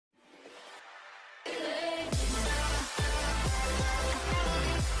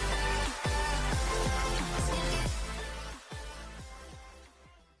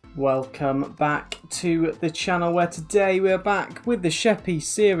Welcome back to the channel where today we're back with the Sheppey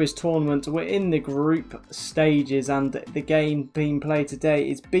Series Tournament. We're in the group stages and the game being played today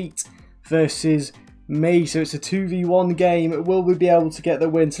is Beet versus me. So it's a 2v1 game. Will we be able to get the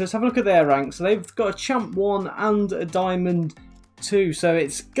win? So let's have a look at their ranks. So they've got a Champ 1 and a Diamond 2. So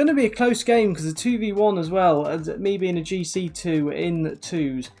it's going to be a close game because it's a 2v1 as well. As me being a GC2 in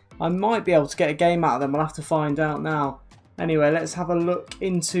 2s, I might be able to get a game out of them. We'll have to find out now. Anyway, let's have a look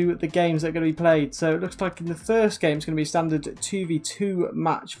into the games that are going to be played. So it looks like in the first game it's going to be a standard 2v2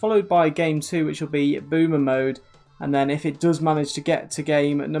 match, followed by game 2, which will be Boomer mode. And then if it does manage to get to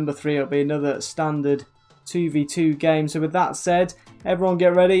game number 3, it'll be another standard 2v2 game. So with that said, everyone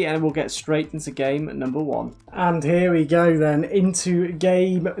get ready and we'll get straight into game number 1. And here we go then, into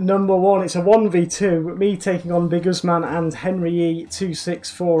game number 1. It's a 1v2, me taking on Big Usman and Henry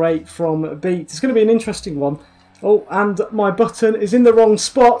E2648 from Beet. It's going to be an interesting one. Oh, and my button is in the wrong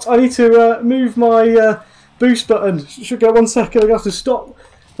spot. I need to move my boost button. Should go 1 second. I'm going to have to stop.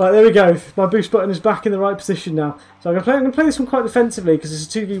 Right, there we go. My boost button is back in the right position now. So I'm going to play this one quite defensively because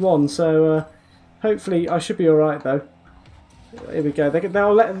it's a 2v1. So hopefully I should be alright though. Here we go.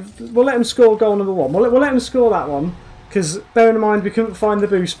 We'll let them score goal number 1. We'll let them score that one because bearing in mind we couldn't find the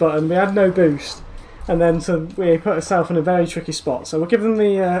boost button. We had no boost. And then so we put ourselves in a very tricky spot. So we'll give them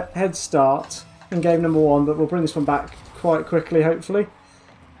the head start in game number 1, but we'll bring this one back quite quickly, hopefully.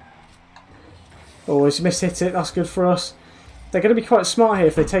 Oh, he's mishit it. That's good for us. They're going to be quite smart here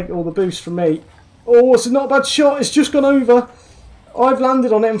if they take all the boost from me. Oh, it's not a bad shot. It's just gone over. I've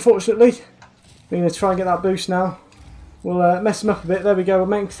landed on it, unfortunately. We're going to try and get that boost now. We'll mess them up a bit. There we go. We'll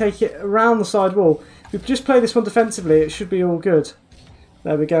make them take it around the side wall. If we just play this one defensively, it should be all good.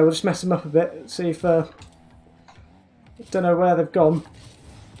 There we go. We'll just mess them up a bit. See if... don't know where they've gone.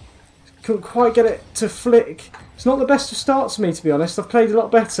 Couldn't quite get it to flick. It's not the best of starts for me, to be honest. I've played a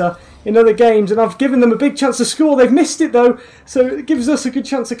lot better in other games and I've given them a big chance to score. They've missed it though, so it gives us a good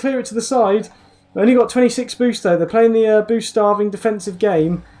chance to clear it to the side. We've only got 26 boost though. They're playing the boost starving defensive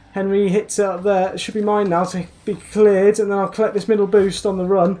game. Henry hits it up there. It should be mine now to be cleared, and then I'll collect this middle boost on the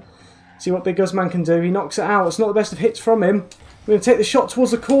run. See what Big Usman can do. He knocks it out. It's not the best of hits from him. We're going to take the shot towards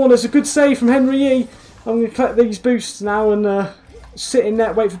the corner. It's a good save from Henry E. I'm going to collect these boosts now and sit in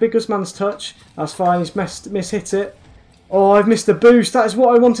net, wait for Big Usman's touch. That's fine, he's mishit it. Oh, I've missed the boost. That is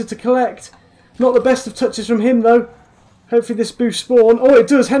what I wanted to collect. Not the best of touches from him though. Hopefully this boost spawn. Oh, it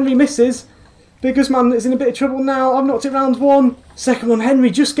does. Henry misses. Big Usman is in a bit of trouble now. I've knocked it round 1. Second one,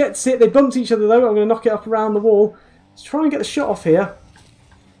 Henry just gets it. They bumped each other though. I'm going to knock it up around the wall. Let's try and get the shot off here.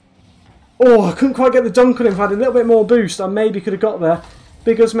 Oh, I couldn't quite get the dunk on him. If I had a little bit more boost, I maybe could have got there.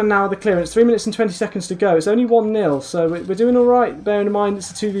 Big Usman now the clearance. 3 minutes and 20 seconds to go. It's only 1-0, so we're doing alright, bearing in mind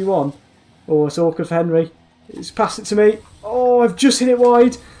it's a 2v1. Oh, it's awkward for Henry. He's passed it to me. Oh, I've just hit it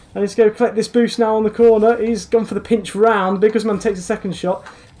wide. I need to go collect this boost now on the corner. He's gone for the pinch round. Big Usman takes a second shot.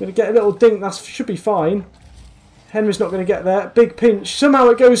 Going to get a little dink. That should be fine. Henry's not going to get there. Big pinch. Somehow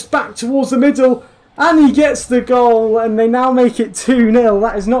it goes back towards the middle. And he gets the goal. And they now make it 2-0.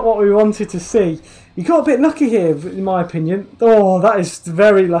 That is not what we wanted to see. He got a bit lucky here, in my opinion. Oh, that is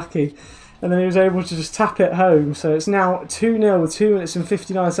very lucky. And then he was able to just tap it home. So it's now 2-0 with 2 minutes and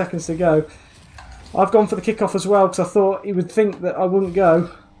 59 seconds to go. I've gone for the kickoff as well because I thought he would think that I wouldn't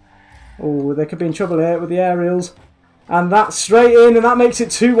go. Oh, they could be in trouble here with the aerials. And that's straight in, and that makes it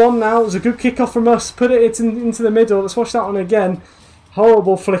 2-1 now. It was a good kickoff from us. Put it into the middle. Let's watch that one again.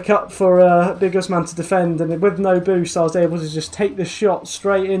 Horrible flick up for Big Usman to defend. And with no boost, I was able to just take the shot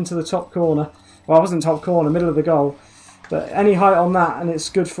straight into the top corner. Well, I wasn't top corner, middle of the goal. But any height on that, and it's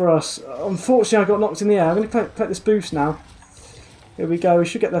good for us. Unfortunately, I got knocked in the air. I'm going to collect this boost now. Here we go. We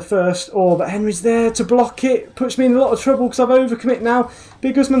should get there first. Oh, but Henry's there to block it. Puts me in a lot of trouble because I've overcommit now.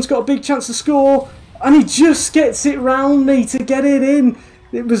 Big Usman's got a big chance to score. And he just gets it round me to get it in.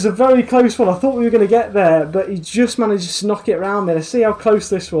 It was a very close one. I thought we were going to get there, but he just managed to knock it round me. Let's see how close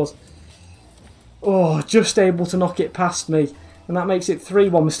this was. Oh, just able to knock it past me. And that makes it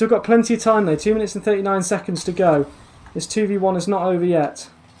 3-1. We've still got plenty of time though. 2 minutes and 39 seconds to go. This 2v1 is not over yet.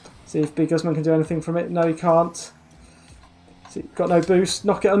 See if Big Usman can do anything from it. No, he can't. See, got no boost.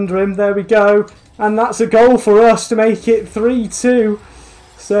 Knock it under him. There we go. And that's a goal for us to make it 3-2.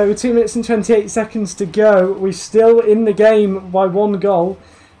 So 2 minutes and 28 seconds to go. We're still in the game by 1 goal.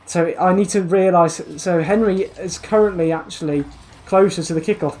 So I need to realise. So Henry is currently actually closer to the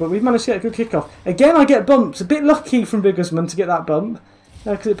kickoff, but we've managed to get a good kickoff. Again, I get bumps. A bit lucky from Big Usman to get that bump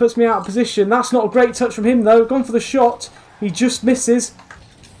because it puts me out of position. That's not a great touch from him though. Gone for the shot. He just misses.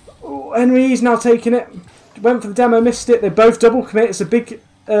 Oh, Henry's now taking it. Went for the demo, missed it. They both double commit. It's a big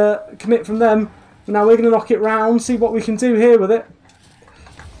commit from them. Now we're going to knock it round. See what we can do here with it.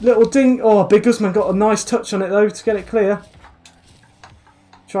 Little dink. Oh, Big Guzman got a nice touch on it though to get it clear.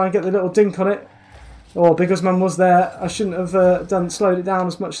 Try and get the little dink on it. Oh, Big Guzman was there. I shouldn't have slowed it down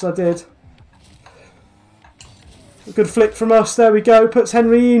as much as I did. A good flick from us. There we go. Puts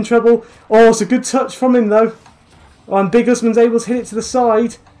Henry in trouble. Oh, it's a good touch from him though. Oh, and Big Guzman's able to hit it to the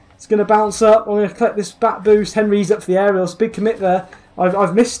side. It's going to bounce up. I'm going to collect this back boost. Henry's up for the aerial. It's a big commit there.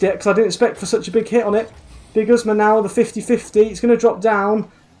 I've missed it because I didn't expect for such a big hit on it. Big Guzman now, the 50-50. It's going to drop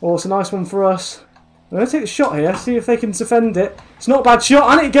down. Oh, it's a nice one for us. I'm going to take the shot here, see if they can defend it. It's not a bad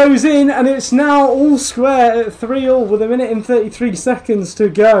shot, and it goes in, and it's now all square at 3-all with 1 minute and 33 seconds to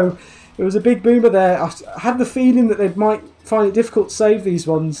go. It was a big boomer there. I had the feeling that they might find it difficult to save these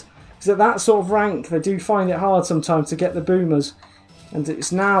ones, because at that sort of rank, they do find it hard sometimes to get the boomers. And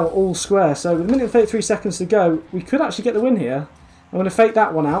it's now all square. So with 1 minute and 33 seconds to go, we could actually get the win here. I'm going to fake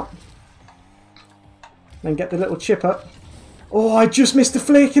that one out. Then get the little chipper. Oh, I just missed the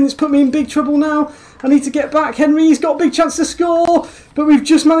flick and it's put me in big trouble now. I need to get back. Henry's got a big chance to score, but we've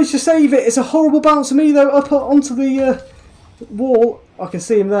just managed to save it. It's a horrible bounce for me though, up onto the wall. I can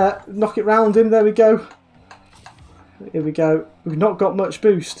see him there. Knock it round him. There we go. Here we go. We've not got much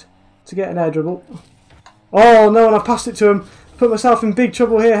boost to get an air dribble. Oh no, and I passed it to him. Put myself in big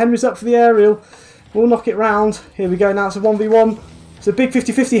trouble here. Henry's up for the aerial. We'll knock it round. Here we go. Now it's a 1v1. It's a big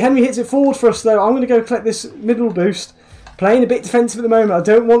 50-50. Henry hits it forward for us though. I'm going to go collect this middle boost. Playing a bit defensive at the moment. I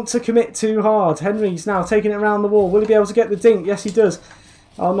don't want to commit too hard. Henry's now taking it around the wall. Will he be able to get the dink? Yes, he does.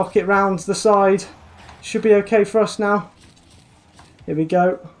 I'll knock it round the side. Should be okay for us now. Here we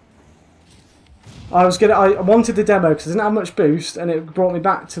go. I wanted the demo because I didn't have much boost, and it brought me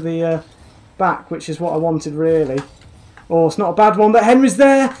back to the back, which is what I wanted really. Oh, it's not a bad one, but Henry's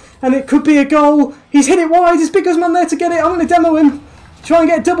there, and it could be a goal. He's hit it wide. Is Big Guzman there to get it? I'm going to demo him. Try and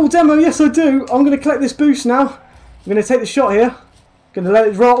get a double demo. Yes, I do. I'm going to collect this boost now. I'm going to take the shot here. Going to let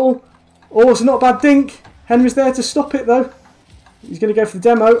it roll. Oh, it's not a bad dink. Henry's there to stop it though. He's going to go for the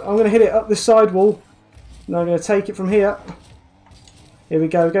demo. I'm going to hit it up this side wall. And I'm going to take it from here. Here we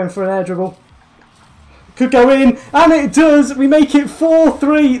go. Going for an air dribble. Could go in, and it does. We make it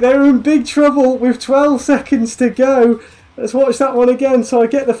 4-3. They're in big trouble with 12 seconds to go. Let's watch that one again. So I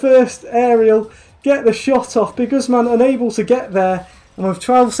get the first aerial, get the shot off. Big Guzman unable to get there. And with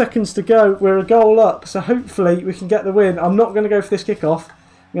 12 seconds to go, we're a goal up. So hopefully we can get the win. I'm not going to go for this kickoff.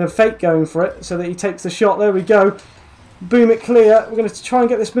 I'm going to fake going for it so that he takes the shot. There we go. Boom it clear. We're going to try and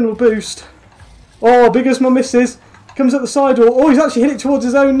get this minimal boost. Oh, Big Guzman misses. Comes up the sidewall. Oh, he's actually hit it towards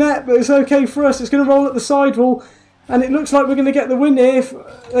his own net, but it's okay for us. It's going to roll up the sidewall. And it looks like we're going to get the win here if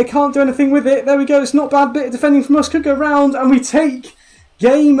they can't do anything with it. There we go. It's not a bad bit of defending from us. Could go round, and we take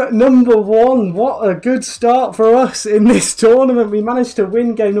game number 1. What a good start for us in this tournament. We managed to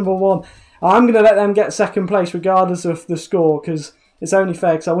win game number 1. I'm going to let them get second place regardless of the score because it's only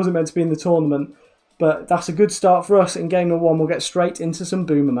fair because I wasn't meant to be in the tournament. But that's a good start for us in game number 1. We'll get straight into some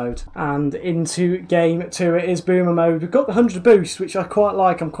boomer mode. And into game 2 it is boomer mode. We've got the 100 boost, which I quite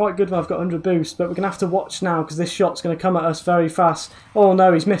like. I'm quite good when I've got 100 boost, but we're going to have to watch now because this shot's going to come at us very fast. Oh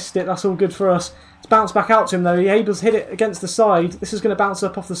no, he's missed it. That's all good for us. It's bounced back out to him though. He's able to hit it against the side. This is going to bounce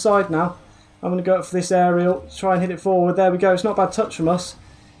up off the side now. I'm going to go up for this aerial, try and hit it forward. There we go. It's not a bad touch from us.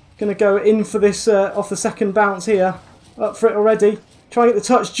 Going to go in for this off the second bounce here. Up for it already. Try and get the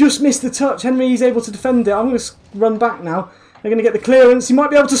touch. Just missed the touch. Henry's able to defend it. I'm going to run back now. They're going to get the clearance. He might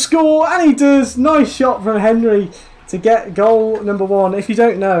be able to score. And he does. Nice shot from Henry to get goal number 1. If you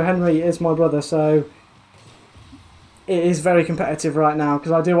don't know, Henry is my brother. So it is very competitive right now.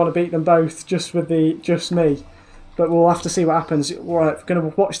 Because I do want to beat them both just with the just me. But we'll have to see what happens. Right, we're going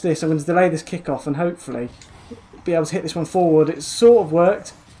to watch this. I'm going to delay this kickoff. And hopefully be able to hit this one forward. It's sort of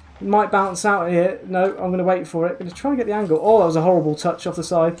worked. It might bounce out here. No, I'm going to wait for it. I'm going to try and get the angle. Oh, that was a horrible touch off the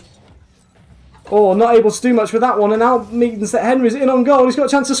side. Oh, not able to do much with that one. And now means that Henry's in on goal. He's got a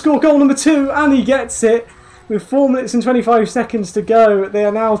chance to score goal number 2. And he gets it. With 4 minutes and 25 seconds to go. They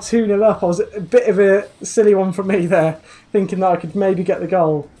are now 2-0 up. I was a bit of a silly one from me there. Thinking that I could maybe get the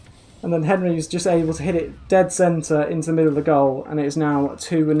goal. And then Henry's just able to hit it dead centre into the middle of the goal. And it is now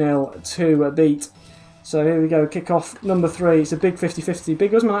 2-0 to Beet. So here we go, kick-off number 3. It's a big 50-50. Big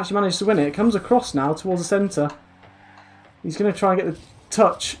Guzman actually managed to win it. It comes across now towards the centre. He's going to try and get the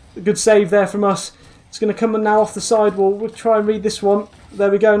touch. A good save there from us. It's going to come now off the sidewall. We'll try and read this one. There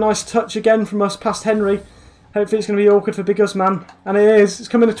we go, nice touch again from us past Henry. Hopefully it's going to be awkward for Big Guzman. And it is. It's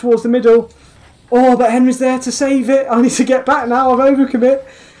coming towards the middle. Oh, but Henry's there to save it. I need to get back now. I've overcommit.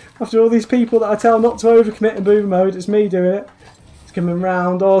 After all these people that I tell not to overcommit in boomer mode, it's me doing it. Coming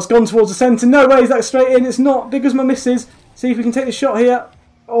round. Oh, it's gone towards the centre. No way, is that straight in? It's not. Big Guzman misses. See if we can take the shot here.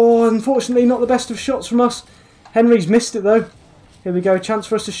 Oh, unfortunately, not the best of shots from us. Henry's missed it though. Here we go, chance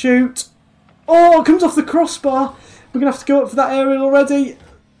for us to shoot. Oh, it comes off the crossbar. We're going to have to go up for that aerial already.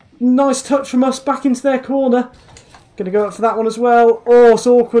 Nice touch from us, back into their corner. Going to go up for that one as well. Oh, it's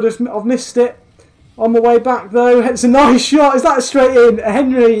awkward, I've missed it. On my way back though, it's a nice shot. Is that straight in?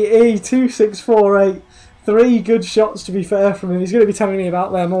 Henry E, 2648. 3 good shots to be fair from him. He's going to be telling me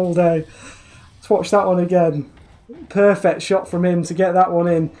about them all day. Let's watch that one again. Perfect shot from him to get that one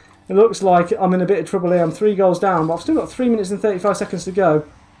in. It looks like I'm in a bit of trouble here. I'm 3 goals down, but I've still got 3 minutes and 35 seconds to go.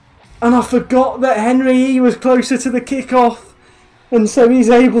 And I forgot that Henry E was closer to the kick-off. And so he's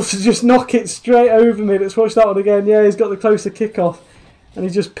able to just knock it straight over me. Let's watch that one again. Yeah, he's got the closer kick-off. And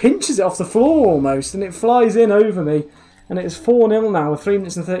he just pinches it off the floor almost. And it flies in over me. And it's 4-0 now with 3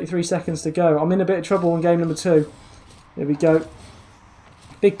 minutes and 33 seconds to go. I'm in a bit of trouble in game number 2. Here we go.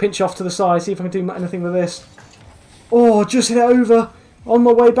 Big pinch off to the side. See if I can do anything with this. Oh, just hit it over. On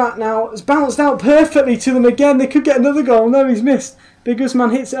my way back now. It's bounced out perfectly to them again. They could get another goal. No, he's missed. Big Guzman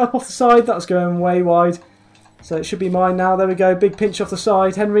hits it up off the side. That's going way wide. So it should be mine now. There we go. Big pinch off the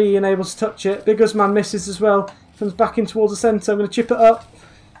side. Henry unable to touch it. Big Guzman misses as well. Comes back in towards the centre. I'm going to chip it up.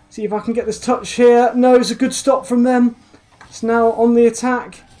 See if I can get this touch here. No, it's a good stop from them. It's now on the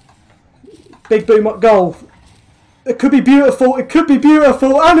attack. Big boom up goal. It could be beautiful. It could be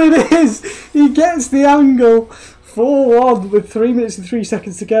beautiful. And it is. He gets the angle. 4-1 with 3 minutes and 3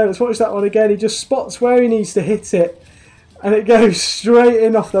 seconds to go. Let's watch that one again. He just spots where he needs to hit it. And it goes straight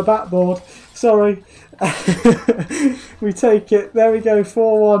in off the backboard. Sorry. We take it. There we go.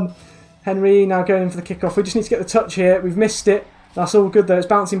 4-1. Henry now going in for the kickoff. We just need to get the touch here. We've missed it. That's all good though. It's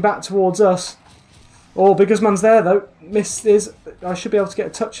bouncing back towards us. Oh, Big Guzman's there though. Missed his. I should be able to get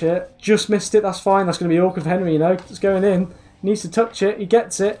a touch here. Just missed it. That's fine. That's going to be awkward for Henry, you know. It's going in. He needs to touch it. He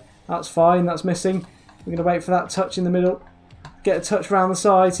gets it. That's fine. That's missing. We're going to wait for that touch in the middle. Get a touch around the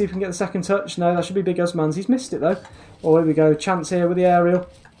side. See if we can get the second touch. No, that should be Big Guzman's. He's missed it though. Oh, here we go. Chance here with the aerial.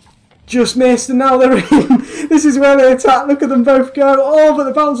 Just missed, and now they're in. This is where they attack. Look at them both go. Oh, but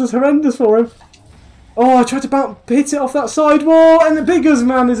the bounce was horrendous for him. Oh, I tried to hit it off that side wall, and the Big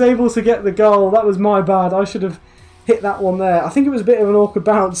Guzman is able to get the goal. That was my bad. I should have hit that one there. I think it was a bit of an awkward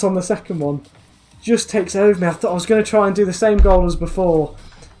bounce on the second one. Just takes over me. I thought I was going to try and do the same goal as before,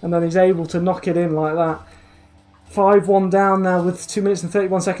 and then he's able to knock it in like that. 5-1 down now with 2 minutes and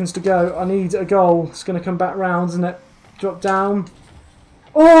 31 seconds to go. I need a goal. It's going to come back round, isn't it? Drop down.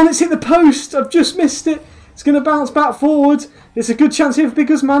 Oh, and it's hit the post. I've just missed it. It's going to bounce back forward. It's a good chance here for Big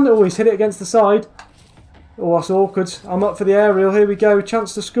Guzman. Oh, he's hit it against the side. Oh, that's awkward. I'm up for the aerial. Here we go.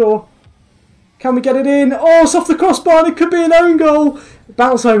 Chance to score. Can we get it in? Oh, it's off the crossbar. It could be an own goal.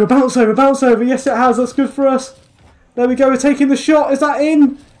 Bounce over, bounce over, bounce over. Yes, it has. That's good for us. There we go. We're taking the shot. Is that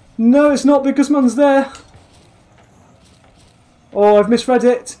in? No, it's not. Big Guzman's there. Oh, I've misread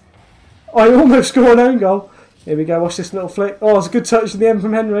it. I almost score an own goal. Here we go, watch this little flick. Oh, it's a good touch in the end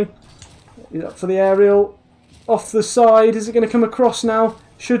from Henry. He's up for the aerial. Off the side. Is it going to come across now?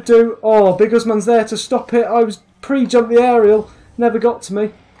 Should do. Oh, Big Guzman's there to stop it. I was pre-jumped the aerial. Never got to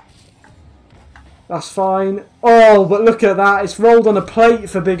me. That's fine. Oh, but look at that. It's rolled on a plate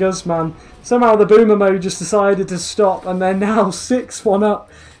for Big Guzman. Somehow the boomer mode just decided to stop, and they're now 6-1 up.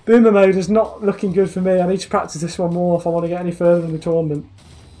 Boomer mode is not looking good for me. I need to practice this one more if I want to get any further in the tournament.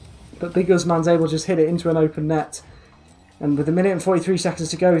 But Big Guzman's able to just hit it into an open net. And with 1 minute and 43 seconds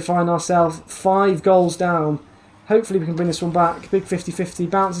to go, we find ourselves 5 goals down. Hopefully we can bring this one back. Big 50-50.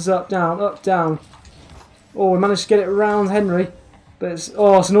 Bounces up, down. Oh, we managed to get it around Henry. But it's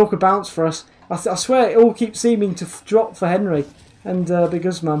an awkward bounce for us. I swear it all keeps seeming to drop for Henry and Big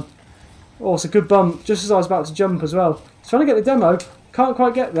Guzman. Oh, it's a good bump. Just as I was about to jump as well. He's trying to get the demo. Can't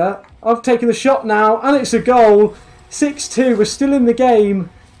quite get there. I've taken the shot now. And it's a goal. 6-2. We're still in the game.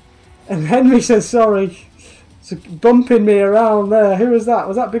 And Henry says sorry. It's bumping me around there. Who was that?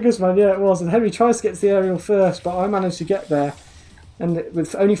 Was that Big Guzman? Yeah, it was. And Henry tries to get to the aerial first, but I managed to get there. And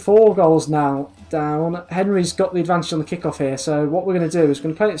with only 4 goals now down, Henry's got the advantage on the kickoff here. So what we're going to do is we're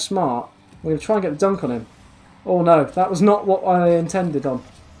going to play it smart. We're going to try and get the dunk on him. Oh no, that was not what I intended on.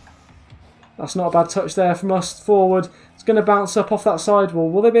 That's not a bad touch there from us forward. It's going to bounce up off that side wall.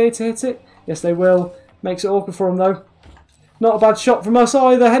 Will they be able to hit it? Yes, they will. Makes it awkward for them though. Not a bad shot from us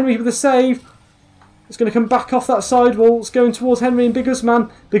either. Henry with a save. It's going to come back off that side wall. It's going towards Henry and Big Guzman.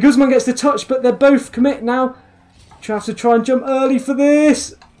 Big Guzman gets the touch, but they're both commit now. You have to try and jump early for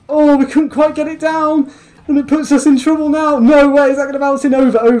this. Oh, we couldn't quite get it down. And it puts us in trouble now. No way. Is that going to bounce in?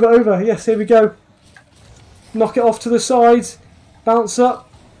 Over. Yes, here we go. Knock it off to the side. Bounce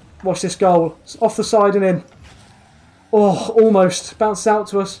up. Watch this goal. It's off the side and in. Oh, almost. Bounced out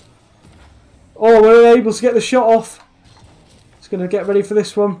to us. Oh, we're able to get the shot off. It's going to get ready for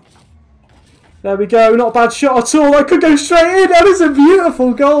this one. There we go, not a bad shot at all. That could go straight in. That is a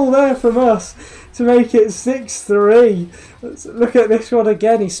beautiful goal there from us to make it 6-3. Let's look at this one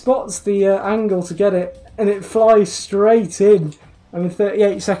again. He spots the angle to get it, and it flies straight in. And with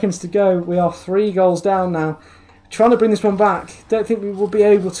 38 seconds to go, we are 3 goals down now. Trying to bring this one back. Don't think we will be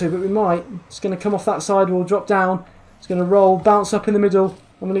able to, but we might. It's going to come off that side. We'll drop down. It's going to roll, bounce up in the middle.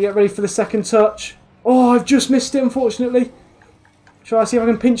 I'm going to get ready for the second touch. Oh, I've just missed it, unfortunately. Try to see if I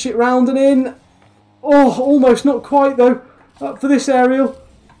can pinch it round and in. Oh, almost, not quite though. Up for this aerial.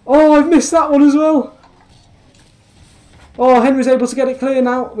 Oh, I've missed that one as well. Oh, Henry's able to get it clear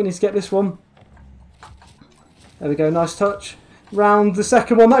now. We need to get this one. There we go, nice touch. Round the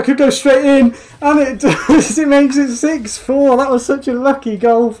second one, that could go straight in. And it does, it makes it 6-4. That was such a lucky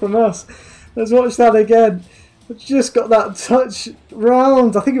goal from us. Let's watch that again. I just got that touch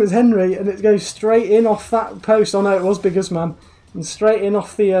round, I think it was Henry, and it goes straight in off that post. Oh no, it was Big Usman. And straight in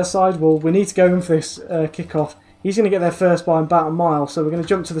off the sidewall. We need to go in for this kick-off. He's going to get there first by about a mile, so we're going to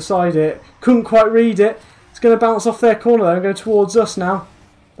jump to the side here. Couldn't quite read it. It's going to bounce off their corner though and go towards us now.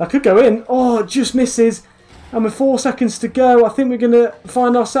 That could go in. Oh, it just misses. And with 4 seconds to go, I think we're going to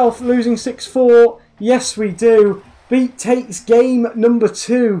find ourselves losing 6-4. Yes, we do. Beet takes game number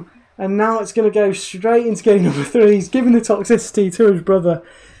 2. And now it's going to go straight into game number 3. He's giving the toxicity to his brother.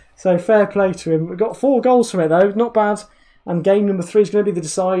 So fair play to him. We've got 4 goals from it though. Not bad. And game number 3 is going to be the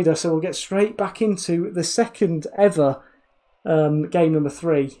decider, so we'll get straight back into the second ever game number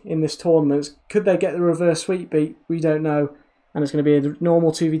 3 in this tournament. Could they get the reverse sweep beat? We don't know. And it's going to be a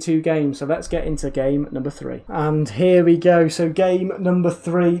normal 2v2 game, so let's get into game number 3. And here we go, so game number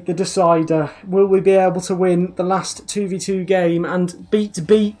 3, the decider. Will we be able to win the last 2v2 game and beat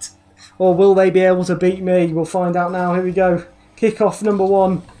Beet? Or will they be able to beat me? We'll find out now, here we go. Kick-off number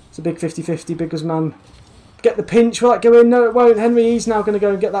 1. It's a big 50-50, Big Usman. Get the pinch, will that go in? No, it won't. Henry, he's now going to go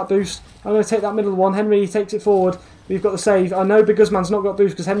and get that boost. I'm going to take that middle one. Henry takes it forward. We've got the save. I know Big Usman's not got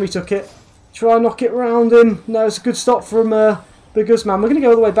boost because Henry took it. Try and knock it round him. No, it's a good stop from Big Usman. We're going to go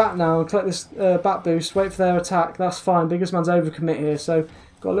all the way back now and collect this back boost. Wait for their attack. That's fine. Big Usman's overcommit here, so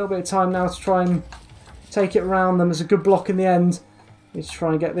got a little bit of time now to try and take it around them. There's a good block in the end. Let's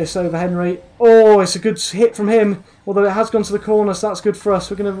try and get this over Henry. Oh, it's a good hit from him. Although it has gone to the corner, so that's good for us.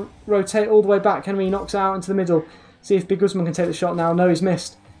 We're going to rotate all the way back. Henry knocks out into the middle. See if Big Usman can take the shot now. No, he's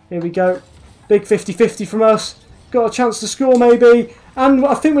missed. Here we go. Big 50-50 from us. Got a chance to score maybe. And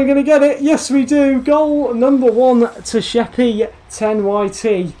I think we're going to get it. Yes, we do. Goal number 1 to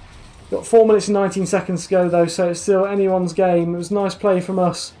Sheppey10 YT. Got 4 minutes and 19 seconds to go though, so it's still anyone's game. It was a nice play from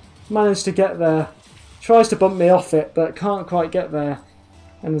us. Managed to get there. Tries to bump me off it, but can't quite get there.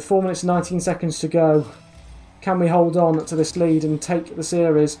 And with 4 minutes and 19 seconds to go, can we hold on to this lead and take the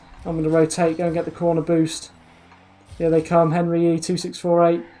series? I'm going to rotate, go and get the corner boost. Here they come, Henry E,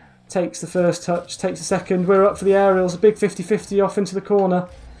 2648. Takes the first touch, takes the second. We're up for the aerials, a big 50-50 off into the corner.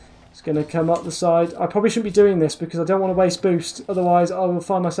 It's going to come up the side. I probably shouldn't be doing this because I don't want to waste boost, otherwise I will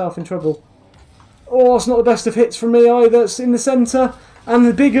find myself in trouble. Oh, it's not the best of hits from me either. It's in the centre. And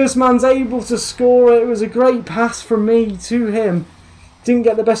the Big Usman's able to score it. It was a great pass from me to him. Didn't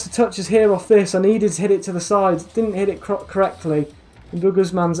get the best of touches here off this. I needed to hit it to the side. Didn't hit it correctly. And Big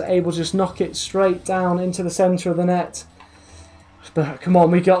Usman's able to just knock it straight down into the centre of the net. But come on,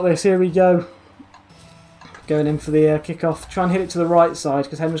 we got this. Here we go. Going in for the kick-off. Try and hit it to the right side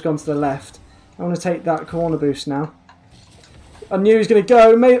because Henry's gone to the left. I'm going to take that corner boost now. I knew he was going to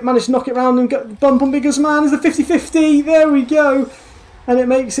go. Managed to knock it round and get bump on Big Usman. It's the 50-50. There we go. And it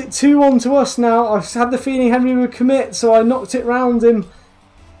makes it 2-1 to us now. I had the feeling Henry would commit, so I knocked it round him.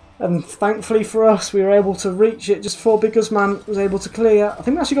 And thankfully for us, we were able to reach it just before Big Usman was able to clear. I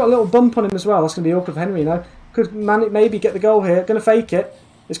think we actually got a little bump on him as well. That's going to be awkward for Henry, you know. Could maybe get the goal here. Going to fake it.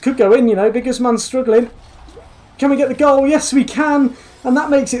 This could go in, you know. Big Usman's struggling. Can we get the goal? Yes, we can. And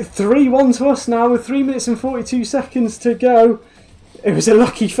that makes it 3-1 to us now with 3 minutes and 42 seconds to go. It was a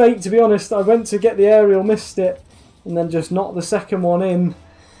lucky fake, to be honest. I went to get the aerial, missed it. And then just knocked the second one in.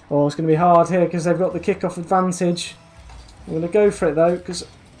 Oh, it's going to be hard here because they've got the kick-off advantage. I'm going to go for it though because...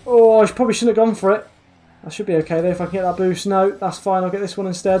 Oh, I probably shouldn't have gone for it. I should be okay there if I can get that boost. No, that's fine. I'll get this one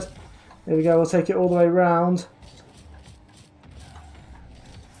instead. There we go. We'll take it all the way round.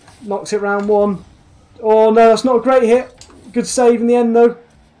 Knocks it round one. Oh no, that's not a great hit. Good save in the end though.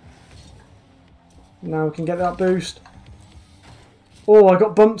 Now we can get that boost. Oh, I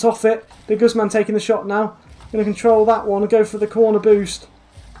got bumped off it. Big Usman taking the shot now. Going to control that one and go for the corner boost.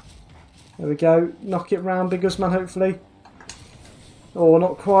 There we go. Knock it round Big Usman hopefully. Oh,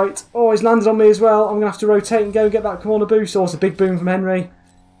 not quite. Oh, he's landed on me as well. I'm going to have to rotate and go and get that corner boost. Oh, it's a big boom from Henry.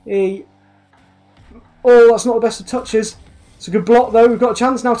 Oh, that's not the best of touches. It's a good block though. We've got a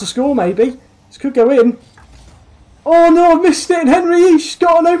chance now to score maybe. This could go in. Oh no, I've missed it, and Henry E's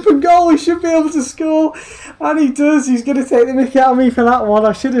got an open goal. He should be able to score, and he does. He's going to take the mick out of me for that one.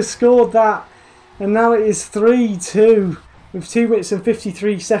 I should have scored that. And now it is 3-2 with 2 minutes and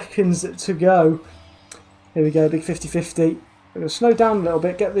 53 seconds to go. Here we go, big 50-50. We're going to slow down a little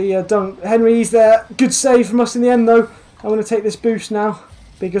bit, get the dunk. Henry E's there. Good save from us in the end though. I'm going to take this boost now.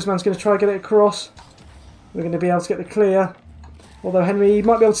 Big Guzman's going to try and get it across. We're going to be able to get the clear. Although Henry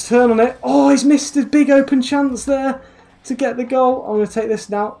might be able to turn on it. Oh, he's missed a big open chance there to get the goal. I'm going to take this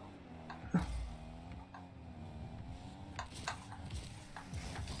now.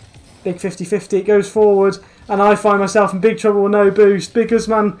 Big 50-50, it goes forward. And I find myself in big trouble with no boost. Big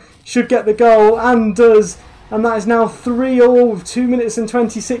Guzman should get the goal and does. And that is now 3-all with 2 minutes and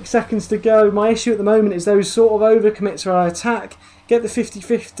 26 seconds to go. My issue at the moment is those sort of overcommits where I attack, get the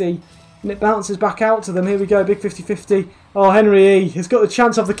 50-50. And it bounces back out to them. Here we go, big 50-50. Oh, Henry E has got the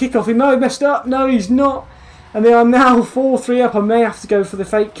chance of the kickoff. He might have messed up. No, he's not. And they are now 4-3 up. I may have to go for the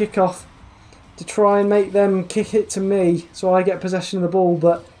fake kickoff to try and make them kick it to me so I get possession of the ball.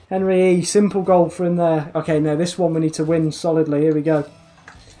 But Henry E, simple goal for him there. Okay, no, this one we need to win solidly. Here we go.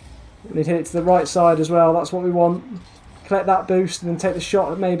 We need to hit it to the right side as well. That's what we want. Collect that boost and then take the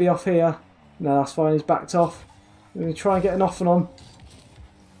shot maybe off here. No, that's fine. He's backed off. We're going to try and get an off and on.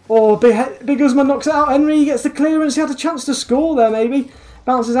 Oh, Big Guzman knocks it out. Henry gets the clearance. He had a chance to score there, maybe.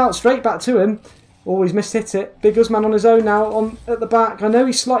 Bounces out straight back to him. Oh, he's mishit it. Big Guzman on his own now at the back. I know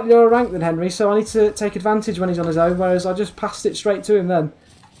he's slightly lower ranked than Henry, so I need to take advantage when he's on his own, whereas I just passed it straight to him then.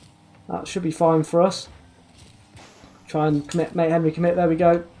 That should be fine for us. Try and commit, make Henry commit. There we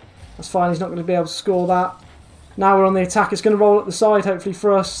go. That's fine. He's not going to be able to score that. Now we're on the attack. It's going to roll up the side, hopefully,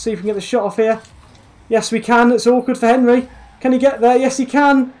 for us. See if we can get the shot off here. Yes, we can. It's awkward for Henry. Can he get there? Yes, he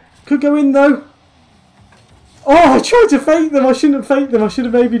can. Could go in though. Oh, I tried to fake them. I shouldn't have faked them. I should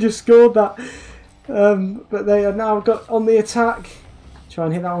have maybe just scored that. But they are now got on the attack. Try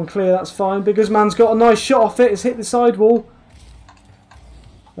and hit that one clear. That's fine. Big Guzman's got a nice shot off it. It's hit the sidewall.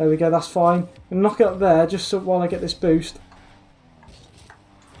 There we go. That's fine. And knock it up there just so while I get this boost.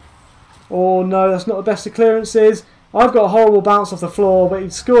 Oh no, that's not the best of clearances. I've got a horrible bounce off the floor, but he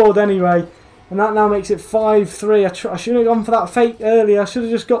scored anyway. And that now makes it 5-3. I should have gone for that fake earlier. I should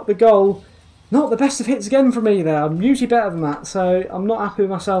have just got the goal. Not the best of hits again for me there. I'm usually better than that. So I'm not happy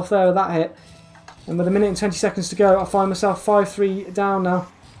with myself there with that hit. And with a minute and 20 seconds to go, I find myself 5-3 down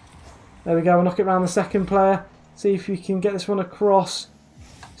now. There we go. We'll knock it around the second player. See if we can get this one across.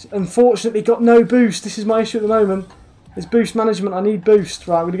 Unfortunately, got no boost. This is my issue at the moment. It's boost management. I need boost.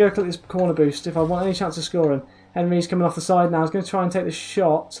 Right, I'm going to go click this corner boost if I want any chance of scoring. Henry's coming off the side now. He's going to try and take the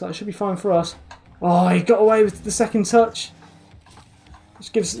shot, so that should be fine for us. Oh, he got away with the second touch.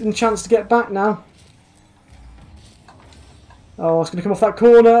 Just gives him a chance to get back now. Oh, it's going to come off that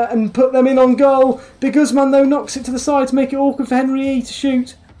corner and put them in on goal. Big Guzman, though, knocks it to the side to make it awkward for Henry E to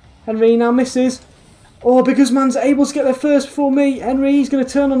shoot. Henry now misses. Oh, Big Guzman's able to get there first before me. Henry E's going to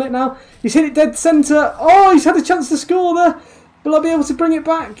turn on it now. He's hit it dead centre. Oh, he's had a chance to score there. Will I be able to bring it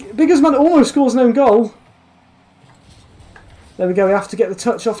back? Big Guzman almost scores an own goal. There we go, we have to get the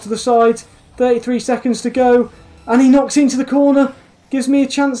touch off to the side. 33 seconds to go. And he knocks into the corner. Gives me a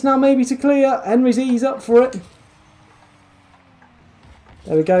chance now maybe to clear. Henry's eased up for it.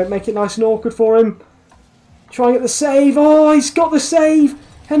 There we go, make it nice and awkward for him. Try and get the save. Oh, he's got the save.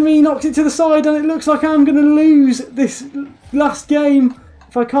 Henry knocks it to the side and it looks like I'm going to lose this last game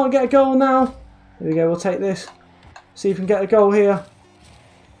if I can't get a goal now. There we go, we'll take this. See if we can get a goal here.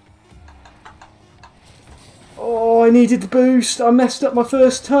 Oh, I needed the boost. I messed up my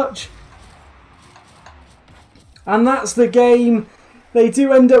first touch. And that's the game. They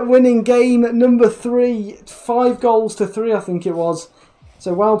do end up winning game number 3. 5-3, I think it was.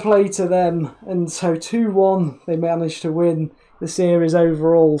 So well played to them. And so 2-1, they managed to win the series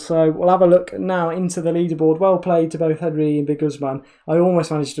overall. So we'll have a look now into the leaderboard. Well played to both Henry and Big Guzman. I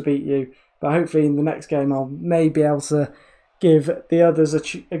almost managed to beat you. But hopefully in the next game I'll maybe able to give the others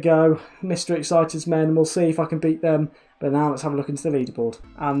a go. Mr. Excited's men, and we'll see if I can beat them. But now let's have a look into the leaderboard.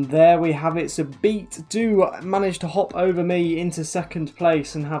 And there we have it. So Beet do manage to hop over me into second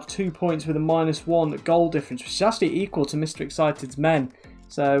place and have 2 points with a -1 goal difference, which is actually equal to Mr. Excited's men.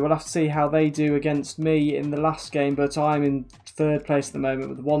 So we'll have to see how they do against me in the last game, but I'm in third place at the moment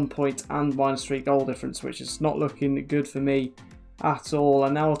with 1 point and -3 goal difference, which is not looking good for me at all.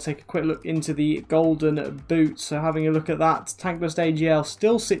 And now we'll take a quick look into the golden boot. So having a look at that, Tankburst AGL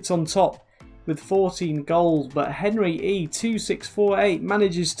still sits on top with 14 goals, but Henry E 2648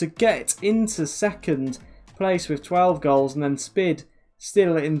 manages to get into second place with 12 goals, and then Spid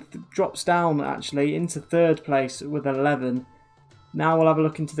still drops down actually into third place with 11. Now we'll have a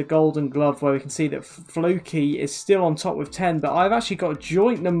look into the Golden Glove, where we can see that Fluky is still on top with 10, but I've actually got a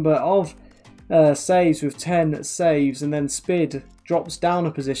joint number of saves with 10 saves, and then Spid drops down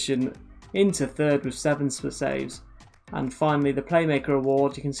a position into third with 7 saves. And finally, the Playmaker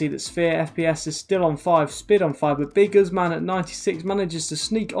Award, you can see that Sphere FPS is still on 5, Spid on 5, but Big Guzman at 96 manages to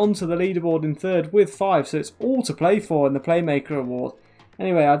sneak onto the leaderboard in third with 5, so it's all to play for in the Playmaker Award.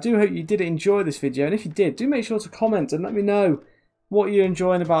 Anyway, I do hope you did enjoy this video, and if you did, do make sure to comment and let me know what you're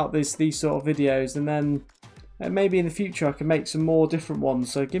enjoying about these sort of videos, and then maybe in the future I can make some more different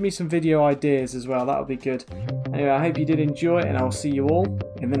ones, so give me some video ideas as well, that would be good. Anyway, I hope you did enjoy it, and I'll see you all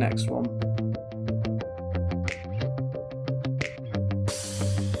in the next one.